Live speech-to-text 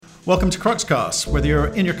Welcome to Cruxcast. Whether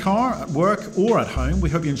you're in your car, at work, or at home,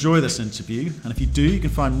 we hope you enjoy this interview. And if you do, you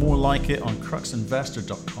can find more like it on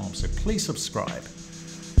cruxinvestor.com. So please subscribe.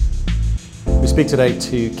 We speak today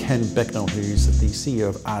to Ken Bicknell, who's the CEO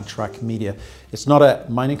of AdTrack Media. It's not a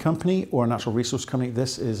mining company or a natural resource company.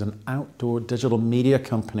 This is an outdoor digital media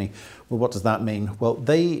company. Well, what does that mean? Well,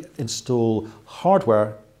 they install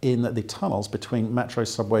hardware in the tunnels between metro,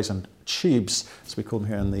 subways and tubes, as we call them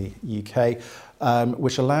here in the UK,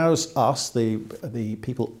 which allows us, the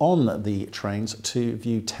people on the trains, to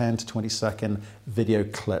view 10 to 20 second video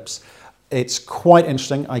clips. It's quite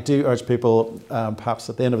interesting. I do urge people, perhaps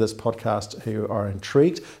at the end of this podcast, who are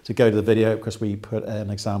intrigued to go to the video, because we put an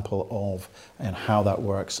example of and how that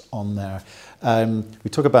works on there. We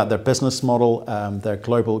talk about their business model, their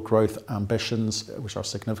global growth ambitions, which are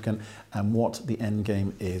significant, and what the end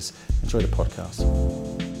game is. Enjoy the podcast.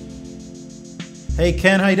 Hey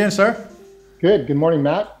Ken, how you doing, sir? Good. Good morning,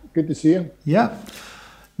 Matt. Good to see you. Yeah.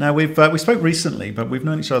 Now, we spoke recently, but we've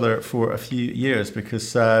known each other for a few years,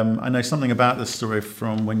 because I know something about this story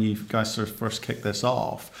from when you guys sort of first kicked this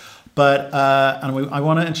off. But I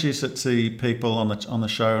want to introduce it to people on the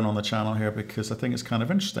show and on the channel here, because I think it's kind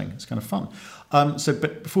of interesting. It's kind of fun.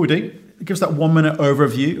 But before we do, give us that 1 minute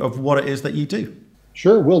overview of what it is that you do.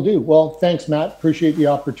 Sure, will do. Well, thanks, Matt. Appreciate the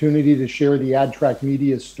opportunity to share the AdTrack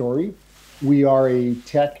Media story. We are a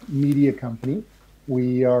tech media company.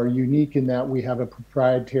 We are unique in that we have a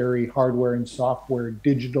proprietary hardware and software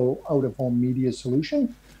digital out-of-home media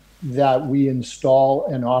solution that we install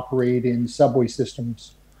and operate in subway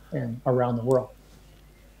systems and around the world.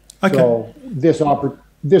 Okay. So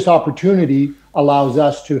this opportunity allows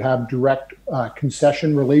us to have direct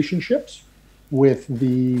concession relationships with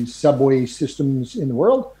the subway systems in the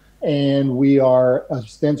world, and we are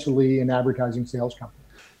ostensibly an advertising sales company.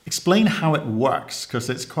 Explain how it works, because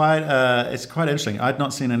it's quite interesting. I'd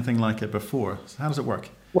not seen anything like it before. So how does it work?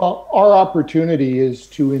 Well, our opportunity is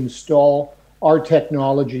to install our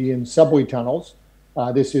technology in subway tunnels.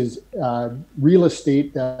 This is real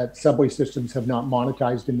estate that subway systems have not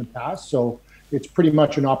monetized in the past. So it's pretty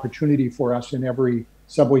much an opportunity for us in every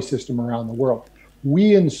subway system around the world.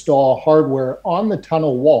 We install hardware on the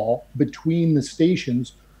tunnel wall between the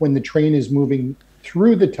stations when the train is moving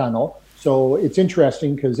through the tunnel. So it's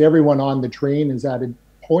interesting because everyone on the train is at a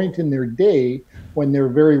point in their day when they're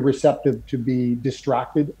very receptive to be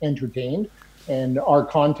distracted, entertained. And our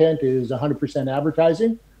content is 100%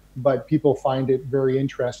 advertising, but people find it very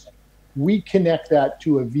interesting. We connect that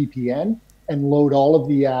to a VPN and load all of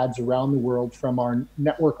the ads around the world from our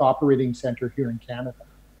network operating center here in Canada.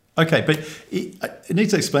 Okay, but it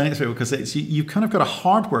needs to explain it to people, because you've kind of got a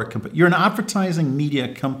hardware component. You're an advertising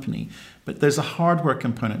media company, but there's a hardware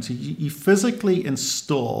component. So you physically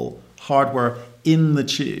install hardware in the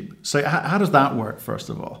tube. So how does that work, first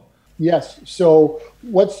of all? Yes. So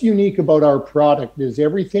what's unique about our product is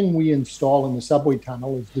everything we install in the subway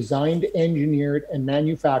tunnel is designed, engineered, and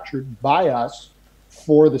manufactured by us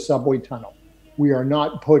for the subway tunnel. We are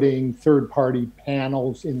not putting third-party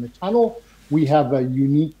panels in the tunnel. We have a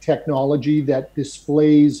unique technology that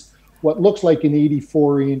displays what looks like an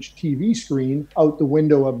 84-inch TV screen out the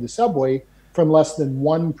window of the subway from less than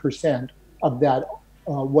 1% of that,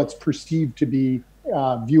 what's perceived to be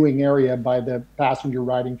viewing area by the passenger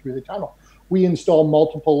riding through the tunnel. We install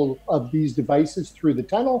multiple of these devices through the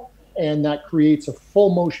tunnel, and that creates a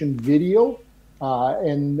full motion video.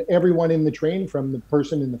 And everyone in the train, from the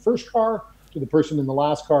person in the first car to the person in the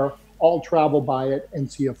last car, all travel by it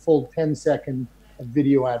and see a full 10-second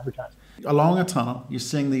video advertisement. Along a tunnel, you're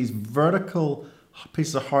seeing these vertical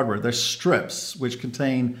pieces of hardware. They're strips which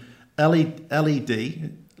contain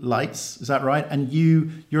LED lights, is that right? And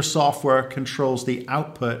your software controls the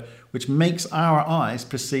output, which makes our eyes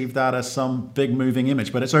perceive that as some big moving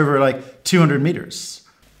image, but it's over like 200 meters.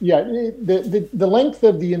 Yeah, the length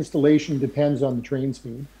of the installation depends on the train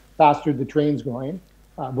speed. Faster the train's going,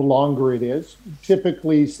 the longer it is.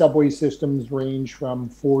 Typically, subway systems range from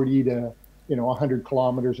 40 to 100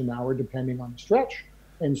 kilometers an hour, depending on the stretch.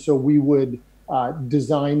 And so we would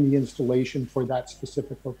design the installation for that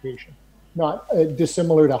specific location. Not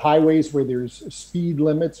dissimilar to highways where there's speed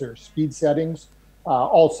limits or speed settings.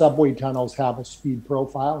 All subway tunnels have a speed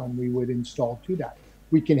profile, and we would install to that.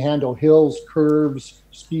 We can handle hills, curves,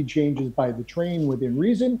 speed changes by the train within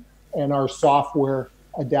reason, and our software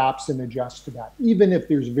adapts and adjusts to that. Even if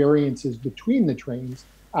there's variances between the trains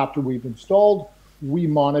after we've installed, we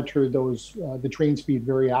monitor those the train speed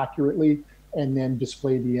very accurately and then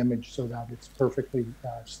display the image so that it's perfectly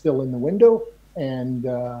still in the window and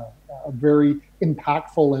a very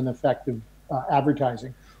impactful and effective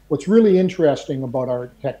advertising. What's really interesting about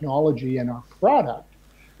our technology and our product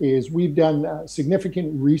is we've done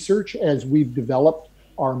significant research as we've developed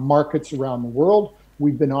our markets around the world.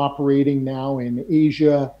 We've been operating now in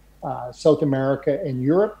Asia, South America, and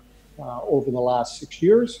Europe over the last 6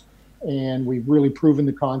 years. And we've really proven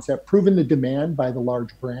the concept, proven the demand by the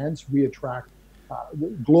large brands. We attract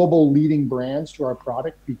global leading brands to our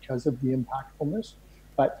product because of the impactfulness.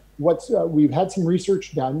 But we've had some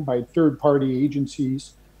research done by third-party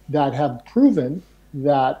agencies that have proven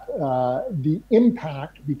that the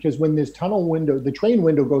impact, because when this tunnel window, the train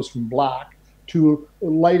window goes from black to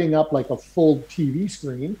lighting up like a full TV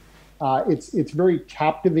screen, it's very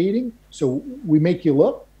captivating. So we make you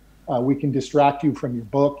look. We can distract you from your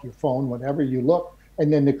book, your phone, whatever you look.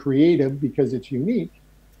 And then the creative, because it's unique,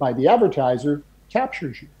 by the advertiser,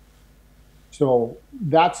 captures you. So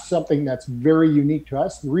that's something that's very unique to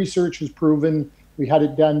us. The research has proven, we had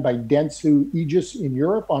it done by Dentsu Aegis in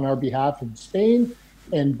Europe on our behalf in Spain.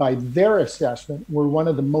 And by their assessment, we're one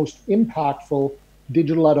of the most impactful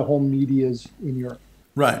digital out-of-home medias in Europe.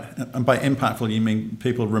 Right. And by impactful, you mean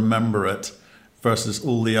people remember it versus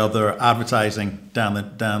all the other advertising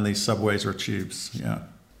down these subways or tubes. Yeah.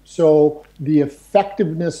 So the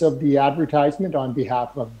effectiveness of the advertisement on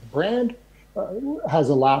behalf of the brand has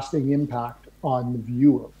a lasting impact on the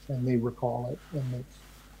viewer, and they recall it. And it's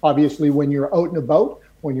obviously when you're out and about,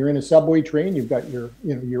 when you're in a subway train, you've got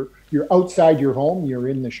you're outside your home, you're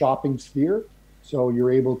in the shopping sphere, so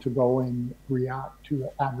you're able to go and react to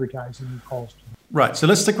advertising calls to them. Right, so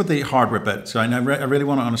let's stick with the hardware bit. So I really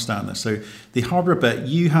want to understand this. So the hardware bit,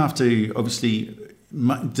 you have to obviously,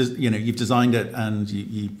 you've designed it and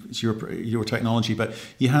it's your technology, but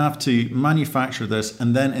you have to manufacture this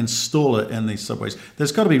and then install it in these subways.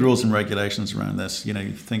 There's got to be rules and regulations around this. You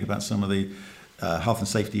think about some of the health and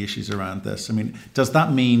safety issues around this. I mean, does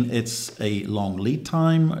that mean it's a long lead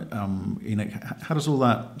time? How does all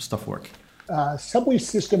that stuff work? Subway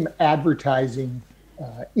system advertising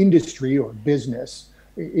industry or business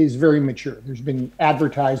is very mature. There's been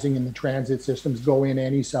advertising in the transit systems. Go in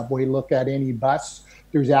any subway, look at any bus,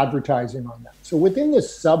 there's advertising on that. So within the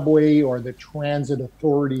subway or the transit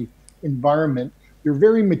authority environment, they're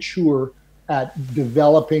very mature at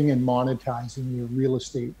developing and monetizing your real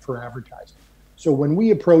estate for advertising. So when we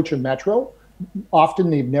approach a metro, often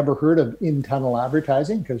they've never heard of in-tunnel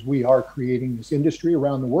advertising because we are creating this industry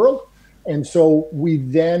around the world. And so we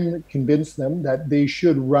then convince them that they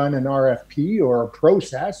should run an RFP or a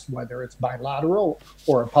process, whether it's bilateral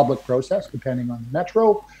or a public process, depending on the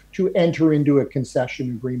metro, to enter into a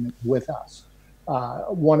concession agreement with us.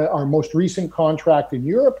 One of our most recent contract in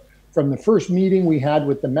Europe, from the first meeting we had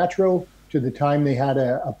with the metro to the time they had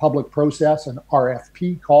a public process, an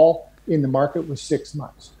RFP call in the market, was 6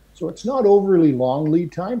 months. So it's not overly long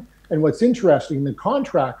lead time. And what's interesting, the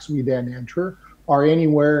contracts we then enter are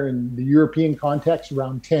anywhere in the European context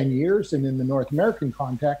around 10 years, and in the North American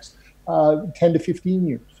context, 10 to 15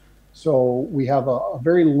 years. So we have a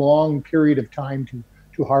very long period of time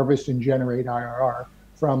to harvest and generate IRR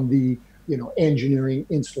from the engineering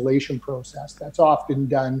installation process that's often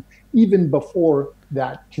done even before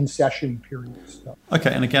that concession period.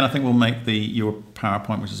 Okay, and again, I think we'll make your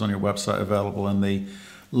PowerPoint, which is on your website, available in the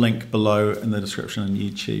link below in the description on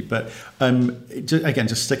YouTube. But again,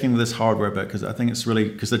 just sticking with this hardware bit, because I think it's really,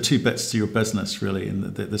 because there are two bits to your business really,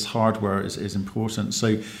 and this hardware is important.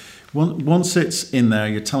 So once it's in there,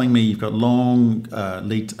 you're telling me you've got long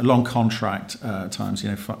contract times,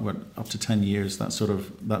 up to 10 years, that sort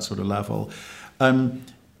of level.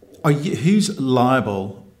 Who's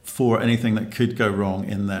liable for anything that could go wrong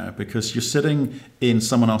in there? Because you're sitting in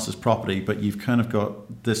someone else's property, but you've kind of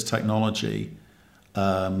got this technology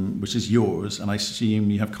which is yours, and I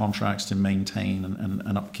assume you have contracts to maintain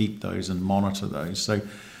and upkeep those and monitor those. So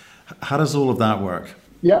how does all of that work?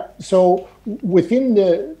 Yeah, so within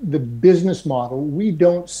the business model, we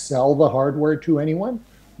don't sell the hardware to anyone.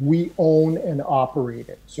 We own and operate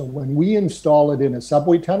it. So when we install it in a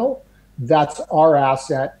subway tunnel, that's our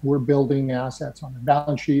asset. We're building assets on the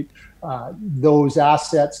balance sheet. Those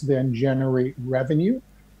assets then generate revenue.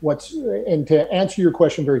 And to answer your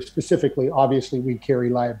question very specifically, obviously we carry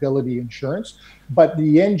liability insurance, but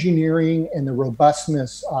the engineering and the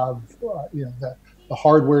robustness of the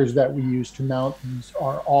hardwares that we use to mount these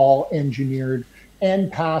are all engineered and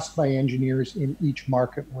passed by engineers in each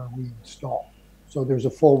market where we install. So there's a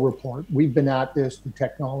full report. We've been at this, the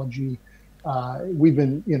technology. We've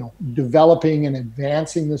been developing and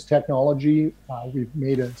advancing this technology. We've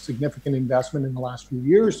made a significant investment in the last few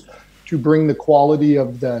years to bring the quality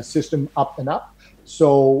of the system up and up.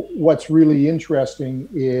 So what's really interesting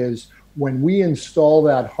is when we install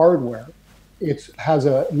that hardware, it has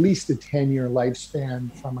at least a 10-year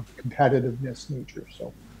lifespan from a competitiveness nature.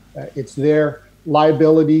 So It's there.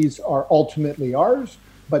 Liabilities are ultimately ours,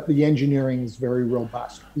 but the engineering is very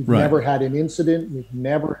robust. We've never had an incident. We've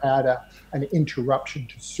never had an interruption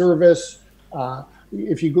to service.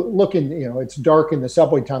 If you look in, it's dark in the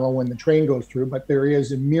subway tunnel when the train goes through, but there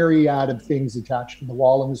is a myriad of things attached to the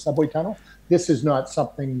wall in the subway tunnel. This is not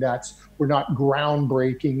something we're not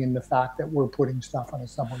groundbreaking in the fact that we're putting stuff on a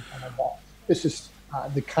subway tunnel wall. This is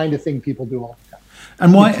the kind of thing people do all the time.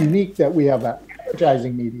 And why? It's unique that we have that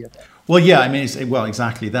advertising media there. Well, yeah, I mean,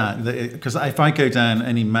 exactly that. Because if I go down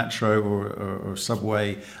any metro or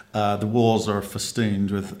subway, the walls are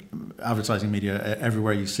festooned with advertising media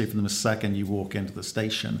everywhere you see from the second you walk into the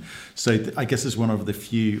station. So I guess it's one of the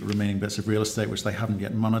few remaining bits of real estate which they haven't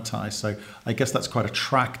yet monetized. So I guess that's quite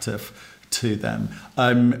attractive to them.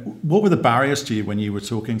 What were the barriers to you when you were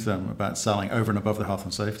talking to them about selling over and above the health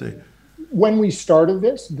and safety? When we started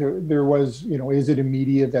this, there was, is it a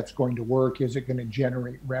media that's going to work? Is it going to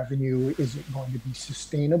generate revenue? Is it going to be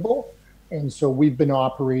sustainable? And so we've been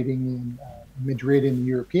operating in Madrid in the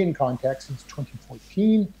European context since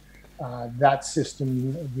 2014. That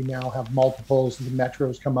system, we now have multiples. The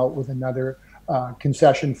metros come out with another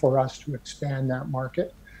concession for us to expand that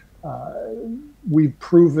market. We've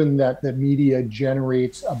proven that the media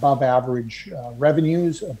generates above average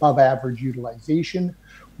revenues, above average utilization.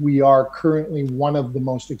 We are currently one of the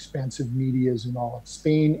most expensive medias in all of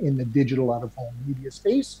Spain in the digital out-of-home media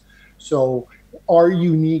space. So our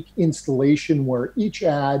unique installation where each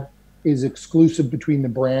ad is exclusive between the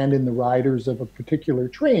brand and the riders of a particular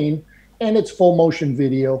train, and it's full motion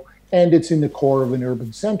video, and it's in the core of an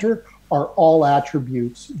urban center, are all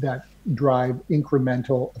attributes that drive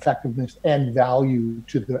incremental effectiveness and value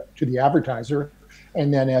to the advertiser.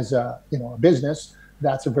 And then as a business,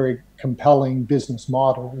 that's a very compelling business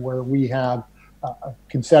model where we have a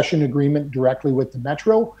concession agreement directly with the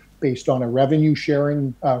metro based on a revenue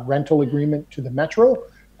sharing rental agreement to the metro.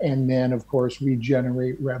 And then, of course, we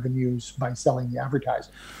generate revenues by selling the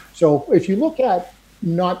advertising. So if you look at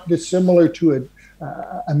not dissimilar to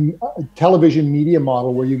a television media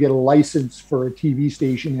model where you get a license for a TV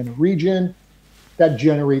station in a region, that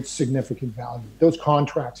generates significant value. Those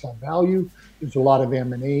contracts have value. There's a lot of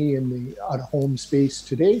M&A in the out-of-home space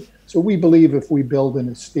today. So we believe if we build an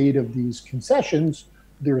estate of these concessions,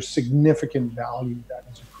 there's significant value that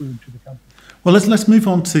is accrued to the company. Well, let's move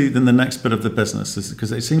on to then the next bit of the business,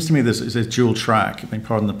 because it seems to me this is a dual track,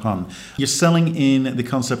 pardon the pun. You're selling in the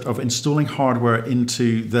concept of installing hardware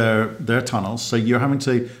into their tunnels. So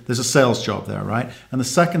there's a sales job there, right? And the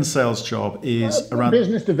second sales job is around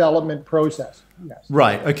business development process. Yes.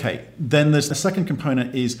 Right. Okay. Then there's the second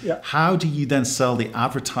component is how do you then sell the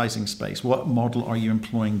advertising space? What model are you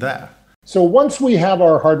employing there? So once we have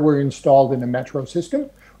our hardware installed in a metro system,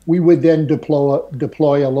 we would then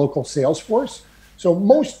deploy a local sales force. So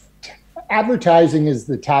most advertising is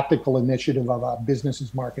the tactical initiative of a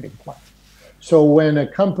business's marketing plan. So when a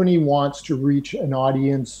company wants to reach an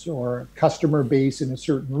audience or customer base in a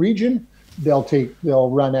certain region, they'll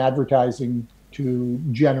run advertising to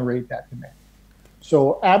generate that demand.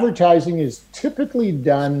 So advertising is typically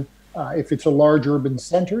done, if it's a large urban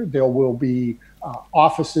center, there will be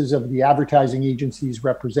offices of the advertising agencies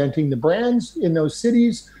representing the brands in those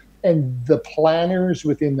cities, and the planners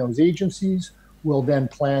within those agencies will then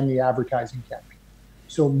plan the advertising campaign.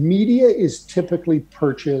 So media is typically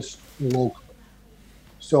purchased locally.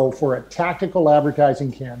 So for a tactical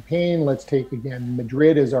advertising campaign, let's take again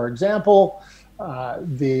Madrid as our example.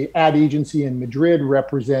 The ad agency in Madrid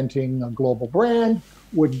representing a global brand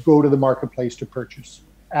would go to the marketplace to purchase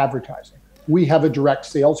advertising. We have a direct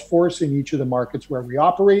sales force in each of the markets where we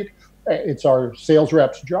operate. It's our sales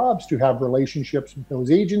reps' jobs to have relationships with those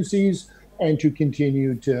agencies and to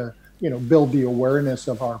continue to build the awareness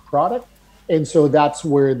of our product. And so that's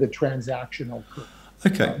where the transaction will occur.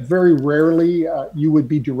 Okay. Very rarely you would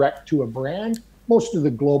be direct to a brand. Most of the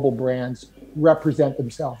global brands represent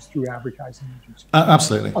themselves through advertising agencies.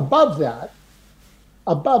 Absolutely. Above that,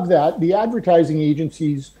 the advertising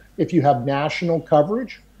agencies, if you have national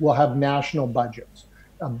coverage, will have national budgets.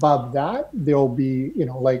 Above that, there'll be,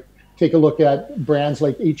 take a look at brands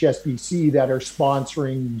like HSBC that are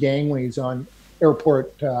sponsoring gangways on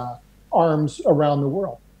airport arms around the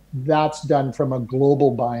world. That's done from a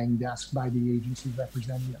global buying desk by the agency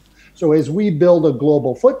representing them. So as we build a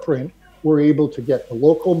global footprint, we're able to get the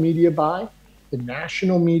local media buy, the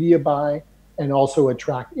national media buy, and also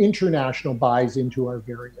attract international buys into our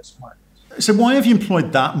various markets. So why have you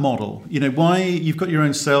employed that model? Why you've got your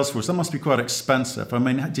own sales force? That must be quite expensive. I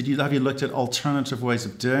mean, have you looked at alternative ways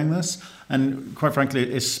of doing this? And quite frankly,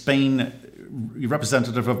 is Spain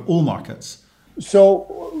representative of all markets?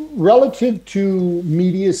 So relative to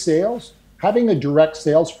media sales, having a direct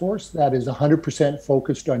sales force that is 100%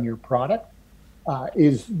 focused on your product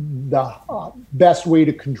is the best way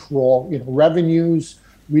to control, revenues.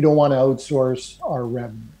 We don't want to outsource our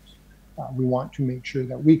revenues. We want to make sure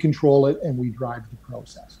that we control it and we drive the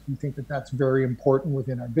process. We think that that's very important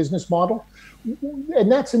within our business model.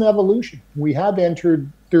 And that's an evolution. We have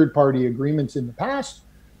entered third-party agreements in the past.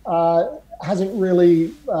 Hasn't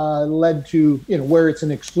really led to, where it's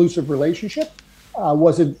an exclusive relationship,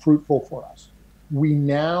 wasn't fruitful for us. We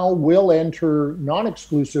now will enter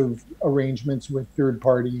non-exclusive arrangements with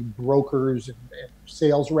third-party brokers and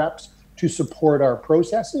sales reps to support our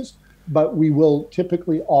processes, but we will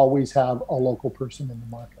typically always have a local person in the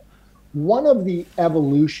market. One of the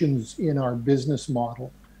evolutions in our business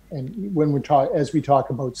model, and as we talk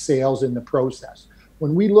about sales in the process,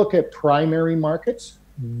 when we look at primary markets,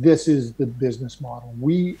 this is the business model.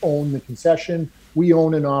 We own the concession, we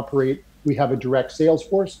own and operate, we have a direct sales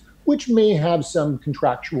force, which may have some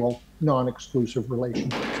contractual non-exclusive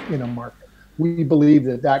relationships in a market. We believe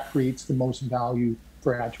that that creates the most value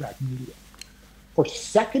for AdTrack Media. For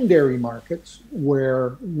secondary markets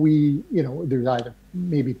where there's either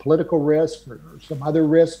maybe political risk or some other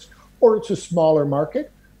risks, or it's a smaller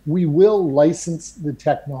market, we will license the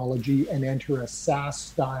technology and enter a SaaS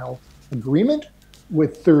style agreement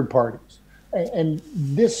with third parties. And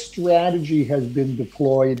this strategy has been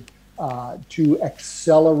deployed to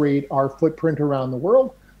accelerate our footprint around the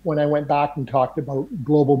world. When I went back and talked about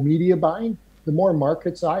global media buying, the more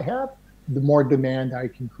markets I have, the more demand I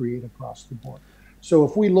can create across the board. So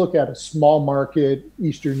if we look at a small market,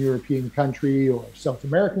 Eastern European country or South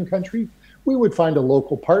American country, we would find a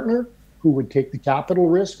local partner who would take the capital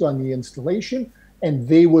risk on the installation, and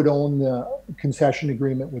they would own the concession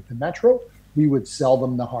agreement with the metro. We would sell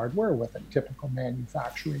them the hardware with a typical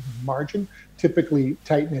manufacturing margin, typically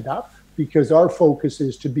tighten it up, because our focus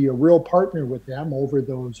is to be a real partner with them over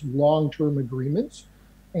those long-term agreements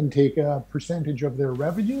and take a percentage of their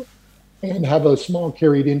revenue and have a small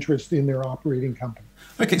carried interest in their operating company.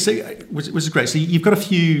 Okay, so which is great. So you've got a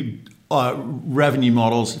few revenue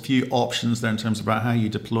models, a few options there in terms of about how you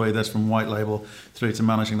deploy this from white label through to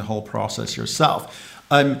managing the whole process yourself.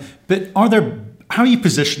 But how are you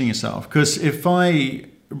positioning yourself? Because if I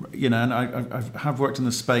have worked in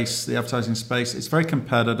the space, the advertising space, it's very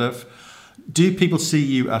competitive. Do people see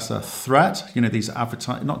you as a threat? These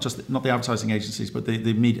not the advertising agencies, but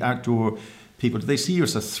the media outdoor people. Do they see you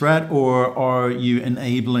as a threat, or are you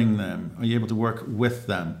enabling them? Are you able to work with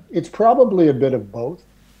them? It's probably a bit of both.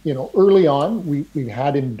 Early on, we've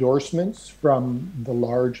had endorsements from the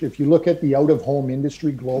large. If you look at the out-of-home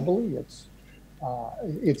industry globally,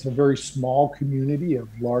 it's a very small community of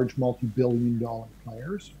large multi-billion-dollar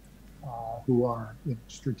players who are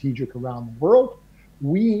strategic around the world.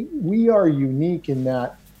 We are unique in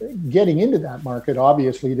that getting into that market,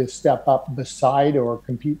 obviously, to step up beside or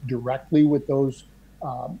compete directly with those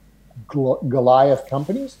Goliath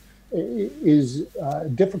companies is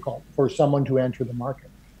difficult for someone to enter the market.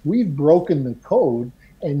 We've broken the code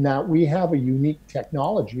in that we have a unique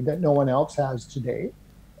technology that no one else has today.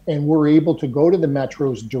 And we're able to go to the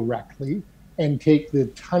metros directly and take the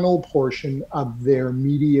tunnel portion of their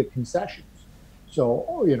media concessions.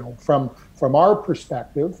 So, from our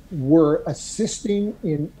perspective, we're assisting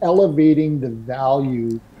in elevating the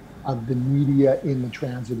value of the media in the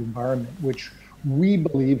transit environment, which we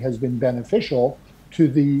believe has been beneficial to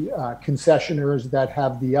the concessionaires that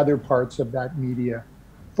have the other parts of that media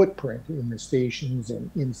footprint in the stations and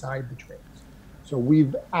inside the trains. So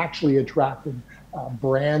we've actually attracted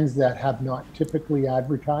brands that have not typically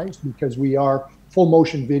advertised because we are full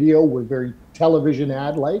motion video. We're very television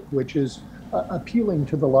ad-like, which is appealing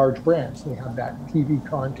to the large brands. They have that TV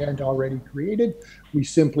content already created. We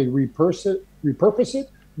simply repurpose it.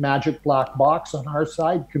 Magic black box on our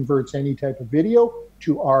side converts any type of video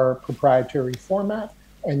to our proprietary format,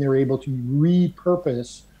 and they're able to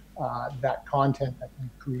repurpose that content that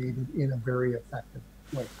we've created in a very effective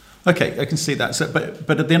way. Okay, I can see that. So,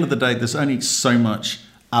 but at the end of the day, there's only so much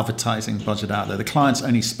advertising budget out there. The clients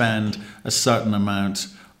only spend a certain amount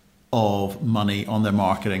of money on their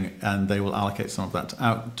marketing, and they will allocate some of that to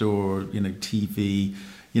outdoor, TV,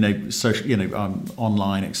 social,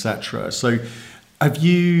 online, etc. So,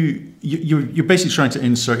 you're basically trying to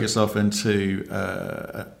insert yourself into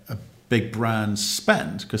a big brand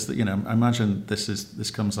spend, because I imagine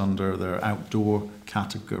this comes under their outdoor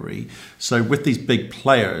category. So with these big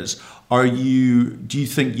players, have you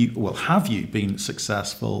been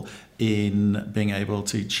successful in being able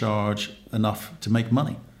to charge enough to make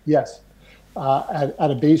money? Yes. at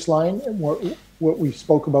a baseline. What we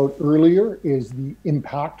spoke about earlier is the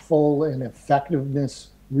impactful and effectiveness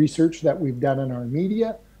research that we've done in our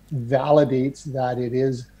media validates that it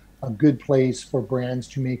is a good place for brands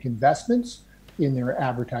to make investments in their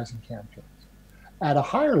advertising campaigns. At a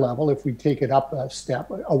higher level, if we take it up a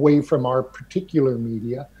step away from our particular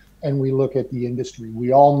media and we look at the industry,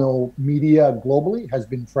 we all know media globally has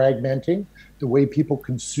been fragmenting. The way people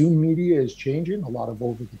consume media is changing, a lot of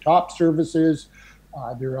over-the-top services.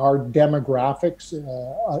 There are demographics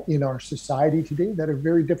in our society today that are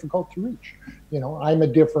very difficult to reach. I'm a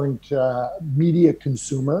different media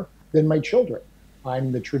consumer than my children.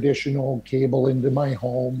 I'm the traditional cable into my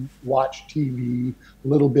home, watch TV, a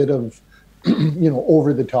little bit of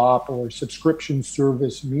over the top or subscription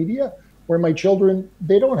service media, where my children,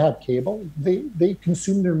 they don't have cable. They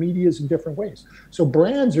consume their medias in different ways. So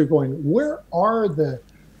brands are going, where are the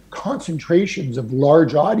concentrations of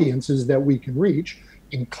large audiences that we can reach?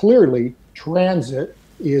 And clearly transit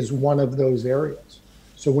is one of those areas.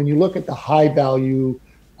 So when you look at the high value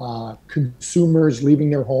consumers leaving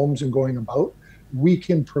their homes and going about, we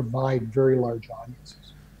can provide very large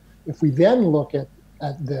audiences. If we then look at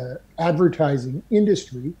the advertising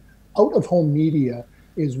industry, out-of-home media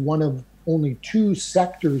is one of only two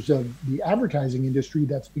sectors of the advertising industry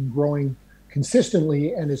that's been growing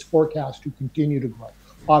consistently and is forecast to continue to grow.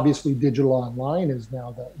 Obviously, digital online is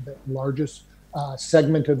now the largest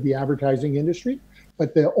segment of the advertising industry,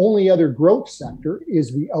 but the only other growth sector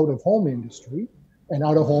is the out-of-home industry. And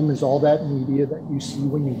out-of-home is all that media that you see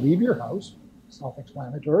when you leave your house.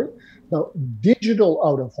 Self-explanatory. The digital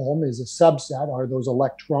out-of-home is a subset, are those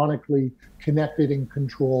electronically connected and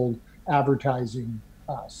controlled advertising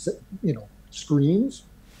screens.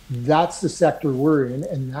 That's the sector we're in,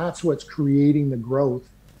 and that's what's creating the growth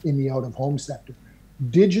in the out-of-home sector.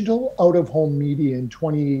 Digital out-of-home media in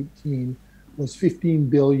 2018 was $15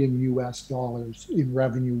 billion in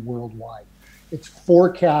revenue worldwide. It's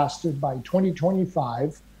forecasted by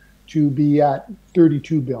 2025 to be at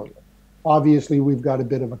 $32 billion. Obviously, we've got a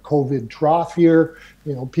bit of a COVID trough here.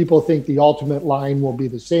 People think the ultimate line will be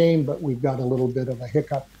the same, but we've got a little bit of a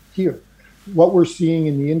hiccup here. What we're seeing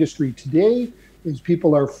in the industry today is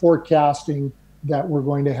people are forecasting that we're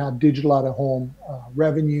going to have digital out-of-home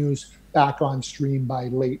revenues back on stream by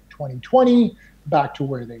late 2020, back to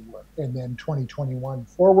where they were. And then 2021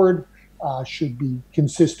 forward should be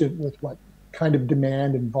consistent with what kind of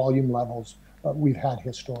demand and volume levels we've had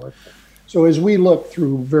historically. So as we look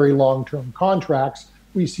through very long-term contracts,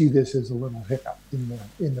 we see this as a little hiccup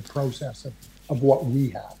in the process of what we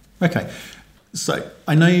have. Okay. So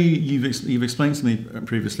I know you've explained to me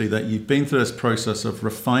previously that you've been through this process of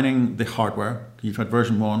refining the hardware. You've had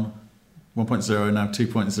version 1, 1.0, now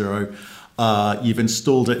 2.0. You've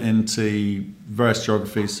installed it into various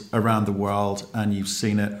geographies around the world, and you've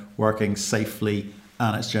seen it working safely,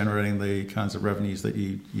 and it's generating the kinds of revenues that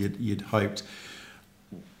you'd hoped.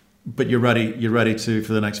 But you're ready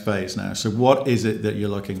for the next phase now. So what is it that you're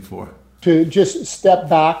looking for? To just step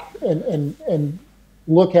back and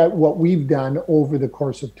look at what we've done over the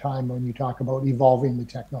course of time when you talk about evolving the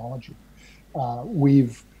technology.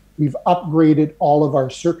 We've upgraded all of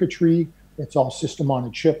our circuitry. It's all system on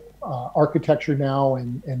a chip architecture now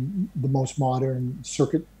and the most modern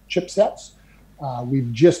circuit chipsets.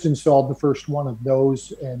 We've just installed the first one of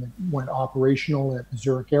those, and it went operational at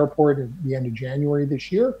Zurich Airport at the end of January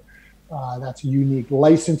this year. That's a unique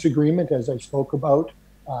license agreement, as I spoke about,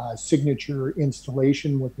 signature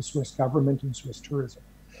installation with the Swiss government and Swiss tourism.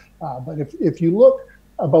 But if you look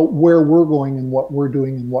about where we're going and what we're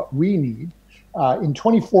doing and what we need, in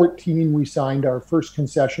 2014, we signed our first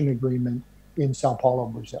concession agreement in Sao Paulo,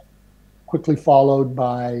 Brazil, quickly followed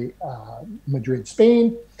by Madrid,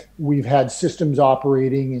 Spain. We've had systems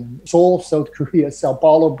operating in Seoul, South Korea, Sao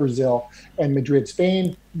Paulo, Brazil, and Madrid,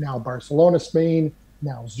 Spain, now Barcelona, Spain,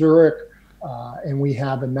 now Zurich, and we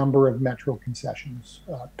have a number of metro concessions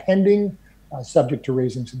pending, subject to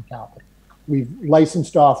raising some capital. We've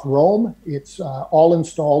licensed off Rome. It's all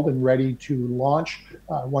installed and ready to launch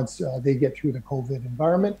once they get through the COVID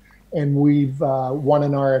environment. And we've won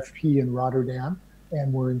an RFP in Rotterdam,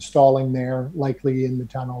 and we're installing there likely in the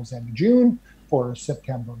tunnels end of June for a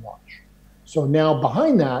September launch. So now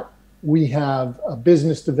behind that, we have a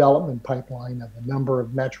business development pipeline of a number of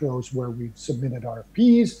metros where we've submitted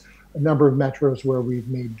RFPs, a number of metros where we've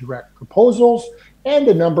made direct proposals, and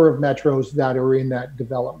a number of metros that are in that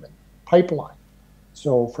development pipeline.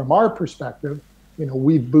 So from our perspective,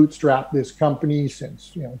 we've bootstrapped this company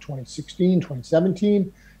since 2016,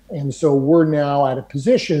 2017. And so we're now at a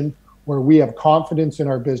position where we have confidence in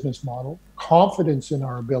our business model, confidence in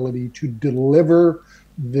our ability to deliver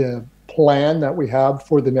the plan that we have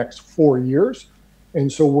for the next 4 years.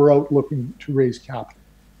 And so we're out looking to raise capital.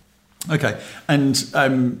 Okay. And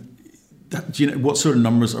do you know what sort of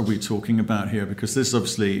numbers are we talking about here? Because this is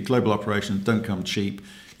obviously global operations don't come cheap.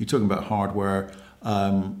 You're talking about hardware.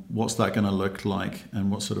 What's that going to look like,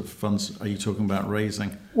 and what sort of funds are you talking about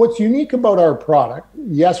raising? What's unique about our product,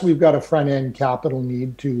 yes, we've got a front-end capital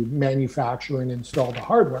need to manufacture and install the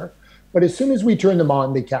hardware, but as soon as we turn them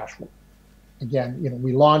on, they cash flow. Again,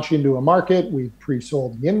 we launch into a market, we've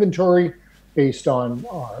pre-sold the inventory based on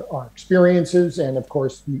our experiences, and of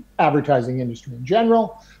course the advertising industry in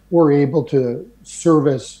general. We're able to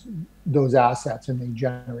service those assets and they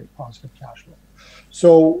generate positive cash flow.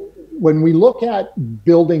 So when we look at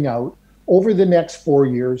building out over the next 4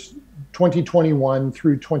 years, 2021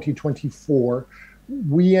 through 2024,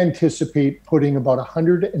 we anticipate putting about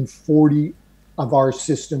 140 of our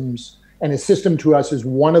systems, and a system to us is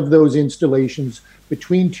one of those installations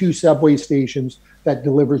between 2 subway stations that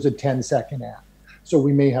delivers a 10-second ad. So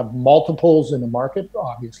we may have multiples in the market,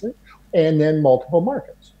 obviously, and then multiple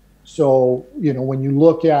markets. So, when you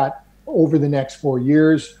look at over the next 4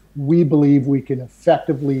 years, we believe we can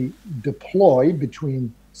effectively deploy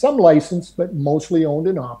between some licensed, but mostly owned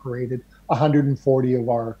and operated, 140 of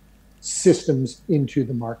our systems into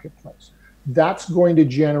the marketplace. That's going to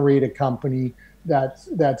generate a company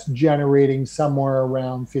that's generating somewhere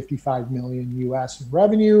around 55 million US in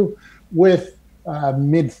revenue with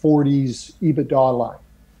mid-40s EBITDA line.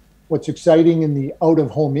 What's exciting in the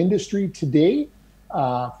out-of-home industry today,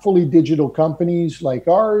 fully digital companies like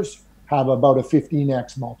ours have about a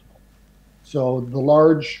 15x multiple. So the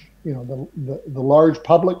large, the large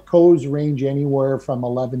public codes range anywhere from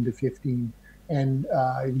 11 to 15. And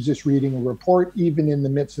I was just reading a report, even in the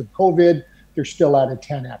midst of COVID, they're still at a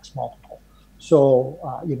 10x multiple. So,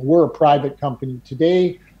 we're a private company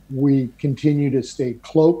today. We continue to stay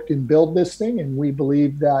cloaked and build this thing. And we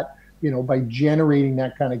believe that, by generating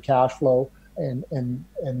that kind of cash flow and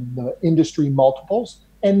the industry multiples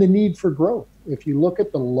and the need for growth. If you look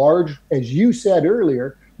at the large, as you said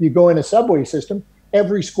earlier, you go in a subway system,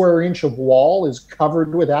 every square inch of wall is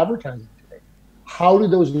covered with advertising today. How do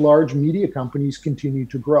those large media companies continue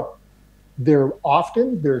to grow? They're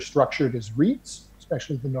structured as REITs,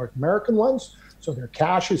 especially the North American ones. So their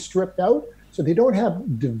cash is stripped out. So they don't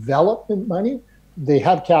have development money. They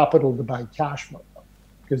have capital to buy cash flow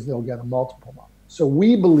because they'll get a multiple on it. So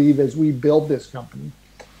we believe as we build this company,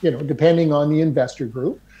 depending on the investor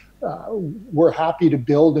group, we're happy to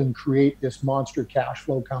build and create this monster cash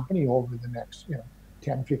flow company over the next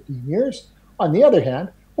 10, 15 years. On the other hand,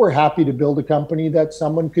 we're happy to build a company that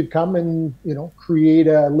someone could come and create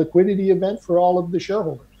a liquidity event for all of the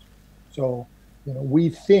shareholders. So we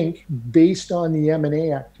think based on the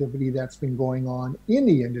M&A activity that's been going on in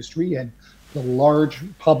the industry and the large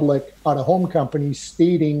public out-of-home companies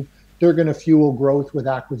stating they're going to fuel growth with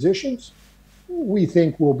acquisitions, we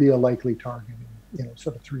think we'll be a likely target in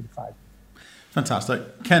sort of 3 to 5 years.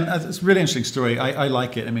 Fantastic. Ken, it's a really interesting story. I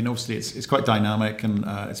like it. I mean, obviously it's quite dynamic and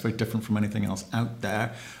it's very different from anything else out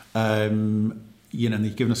there. And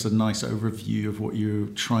you've given us a nice overview of what you're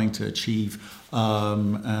trying to achieve.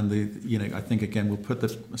 And I think again, we'll put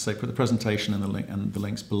the presentation and the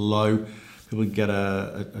links below. People can get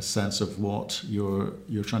a sense of what you're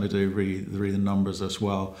trying to do, read the numbers as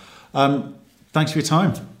well. Thanks for your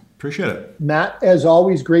time. Appreciate it. Matt, as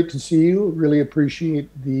always, great to see you. Really appreciate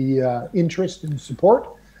the interest and support.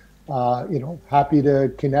 Happy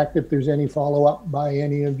to connect if there's any follow-up by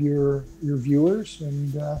any of your viewers,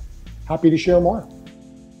 and happy to share more.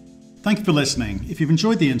 Thank you for listening. If you've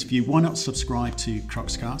enjoyed the interview, why not subscribe to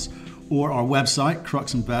Cruxcast or our website,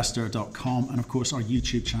 cruxinvestor.com, and of course our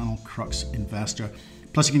YouTube channel, Crux Investor.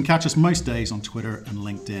 Plus you can catch us most days on Twitter and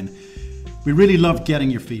LinkedIn. We really love getting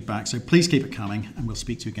your feedback, so please keep it coming, and we'll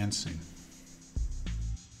speak to you again soon.